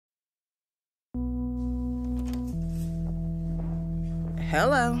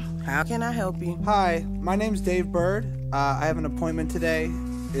Hello, how can I help you? Hi, my name's Dave Bird. I have an appointment today.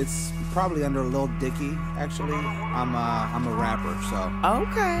 It's probably under Lil Dicky, actually. I'm a rapper, so.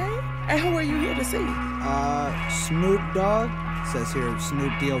 Okay. And who are you here to see? Snoop Dogg. It says here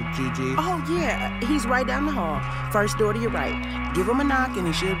Snoop D-O-G-G. Oh, yeah. He's right down the hall. First door to your right. Give him a knock and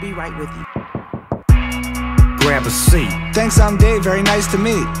he should be right with you. Grab a seat. Thanks, I'm Dave. Very nice to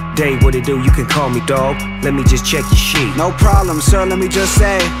meet. Dave, what it do? You can call me dog. Let me just check your sheet. No problem, sir. Let me just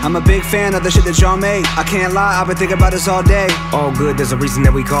say, I'm a big fan of the shit that y'all make. I can't lie, I've been thinking about this all day. All good, there's a reason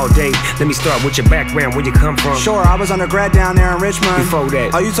that we call Dave. Let me start with your background, where you come from. Sure, I was undergrad down there in Richmond. Before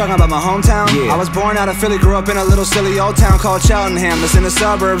that. Are you talking about my hometown? Yeah. I was born out of Philly, grew up in a little silly old town called Cheltenham. It's in the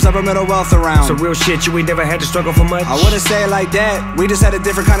suburbs, upper middle wealth around. So real shit, you ain't never had to struggle for much? I wouldn't say it like that. We just had a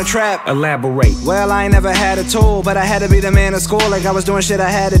different kind of trap. Elaborate. Well, I ain't never had a tool, but I had to be the man of school. Like I was doing shit I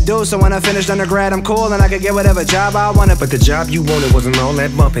had to do. So when I finished undergrad, I'm cool and I could get whatever job I wanted. But the job you wanted wasn't all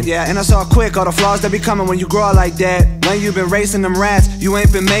that bumping. Yeah, and I saw quick all the flaws that be coming when you grow up like that. When you been racing them rats, you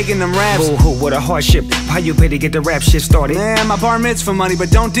ain't been making them raps. Boo-hoo, what a hardship. How you pay to get the rap shit started? Man, my bar mitzvah money, but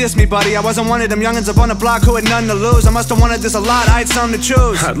don't diss me, buddy. I wasn't one of them youngins up on the block who had nothing to lose. I must've wanted this a lot, I had something to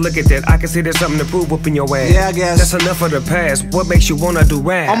choose. Look at that, I can see there's something to prove up in your ass. Yeah, I guess. That's enough of the past. What makes you wanna do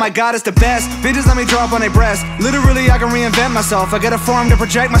rap? Oh my god, it's the best. Bitches let me draw up on their breasts. Literally, I can reinvent myself. I get a forum to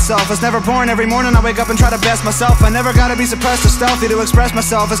project myself. I was never born. Every morning I wake up and try to best myself. I never gotta be suppressed or stealthy to express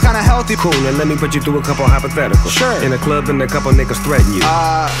myself. It's kinda healthy. Cool, and let me put you through a couple hypotheticals. Sure. In a club and a couple niggas threaten you.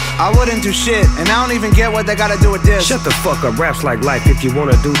 I wouldn't do shit, and I don't even get what they gotta do with this. Shut the fuck up, rap's like life. If you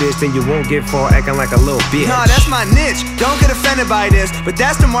wanna do this, then you won't get far acting like a little bitch. Nah, that's my niche. Don't get offended by this, but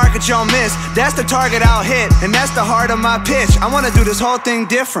that's the market y'all miss. That's the target I'll hit, and that's the heart of my pitch. I wanna do this whole thing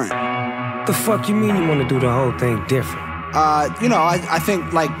different. The fuck you mean you wanna do the whole thing different? You know, I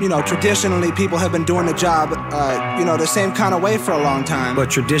think, like, you know, traditionally people have been doing the job, you know, the same kind of way for a long time. But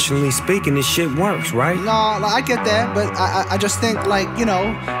traditionally speaking, this shit works, right? No, I get that, but I just think, like, you know,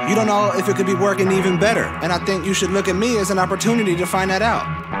 you don't know if it could be working even better. And I think you should look at me as an opportunity to find that out.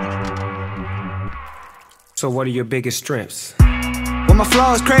 So what are your biggest strengths? Well, my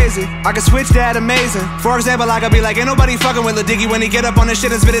flow is crazy, I can switch that amazing. For example, I could be like, ain't nobody fucking with Lil Dicky when he get up on this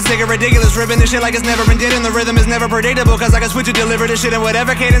shit and spit his nigga ridiculous, ripping this shit like it's never been did, and the rhythm is never predictable, cause I can switch and deliver this shit in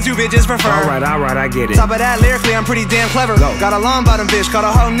whatever cadence you bitches prefer. Alright, I get it. Top of that, lyrically, I'm pretty damn clever. Got a long bottom bitch called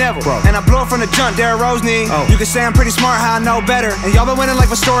a hoe Neville. Bro. And I blow it from the jump, Derrick Rose knee. Oh. You can say I'm pretty smart, how I know better. And y'all been winning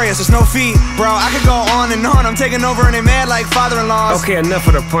like Pistorius, it's no feat. Bro, I could go on and on, I'm taking over and they mad like father-in-laws. Okay, enough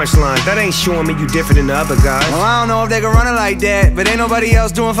of the punchline. That ain't showing me you different than the other guys. Well, I don't know if they can run it like that, but ain't nobody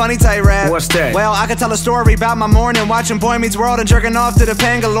else doing funny type rap. What's that? Well, I could tell a story about my morning, watching Boy Meets World and jerking off to the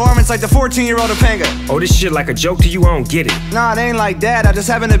Pangalorm. It's like the 14-year-old of Panga. Oh, this shit like a joke to you? I don't get it. Nah, it ain't like that. I just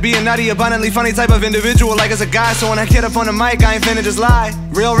happen to be a nutty, abundantly funny type of individual. Like as a guy, so when I get up on the mic, I ain't finna just lie.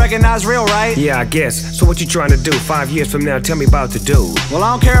 Real recognize real, right? Yeah, I guess. So what you trying to do? 5 years from now, tell me about the dude. Well,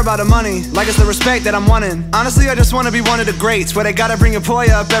 I don't care about the money, like it's the respect that I'm wanting. Honestly, I just wanna be one of the greats, where they gotta bring your boy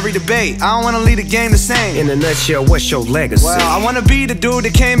up every debate. I don't wanna lead the game the same. In a nutshell, what's your legacy? Well, I wanna be the dude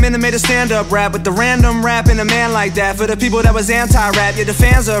that came in and made a stand-up rap with the random rap and a man like that. For the people that was anti-rap, yeah, the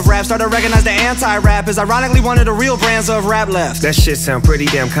fans of rap started to recognize the anti-rap is ironically one of the real brands of rap left. That shit sound pretty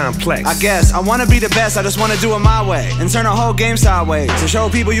damn complex. I guess, I wanna be the best, I just wanna do it my way and turn the whole game sideways. To show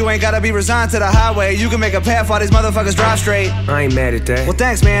people you ain't gotta be resigned to the highway. You can make a path while these motherfuckers drive straight. I ain't mad at that. Well,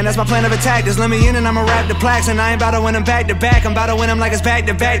 thanks, man, that's my plan of attack. Just let me in and I'ma rap the plaques. And I ain't about to win them back to back. I'm about to win them like it's back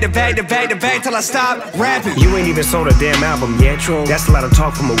to back to back to back to back till I stop rapping. You ain't even sold a damn album yet. True. That's a lot of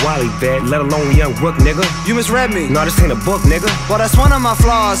talk from a Wally vet, let alone a young Brook nigga. You misread me. No, this ain't a book, nigga. Well, that's one of my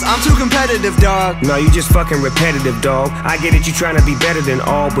flaws. I'm too competitive, dog. No, you just fucking repetitive, dog. I get it, you trying to be better than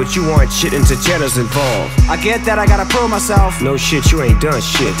all, but you aren't shit into cheddars involved. I get that, I gotta prove myself. No shit, you ain't done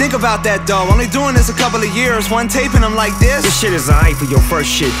shit. Think about that, though. Only doing this a couple of years. One taping them like this. This shit is alright for your first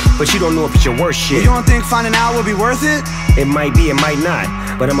shit, but you don't know if it's your worst shit. You don't think finding out would be worth it? It might be, it might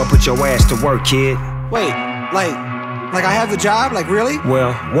not, but I'ma put your ass to work, kid. Wait, like I have the job? Like, really?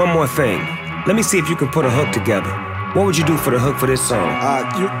 Well, one more thing. Let me see if you can put a hook together. What would you do for the hook for this song?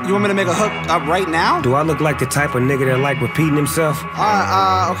 You want me to make a hook right now? Do I look like the type of nigga that like repeating himself?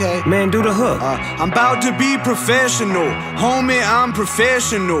 Okay. Man, do the hook. I'm about to be professional. Homie, I'm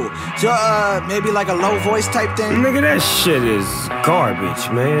professional. So, maybe like a low voice type thing? Nigga, that shit is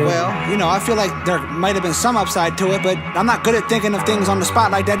garbage, man. Well, you know, I feel like there might have been some upside to it, but I'm not good at thinking of things on the spot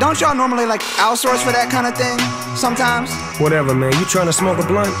like that. Don't y'all normally, like, outsource for that kind of thing? Sometimes? Whatever, man. You trying to smoke a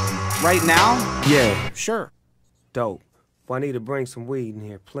blunt? Right now? Yeah. Sure. Dope. Juanita, bring some weed in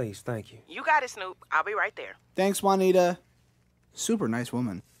here, please. Thank you. You got it, Snoop. I'll be right there. Thanks, Juanita. Super nice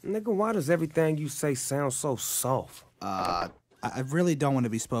woman. Nigga, why does everything you say sound so soft? I really don't want to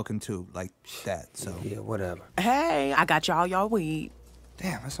be spoken to like that, so... Yeah, whatever. Hey, I got y'all your weed.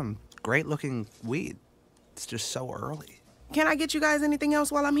 Damn, that's some great-looking weed. It's just so early. Can I get you guys anything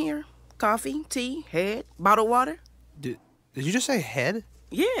else while I'm here? Coffee, tea, head, bottled water? Did you just say head?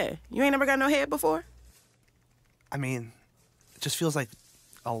 Yeah. You ain't never got no head before? I mean, it just feels like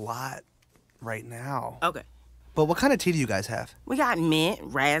a lot right now. Okay. But what kind of tea do you guys have? We got mint,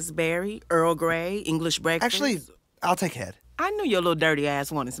 raspberry, Earl Grey, English breakfast. Actually, I'll take head. I knew your little dirty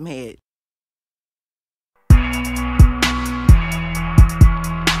ass wanted some head.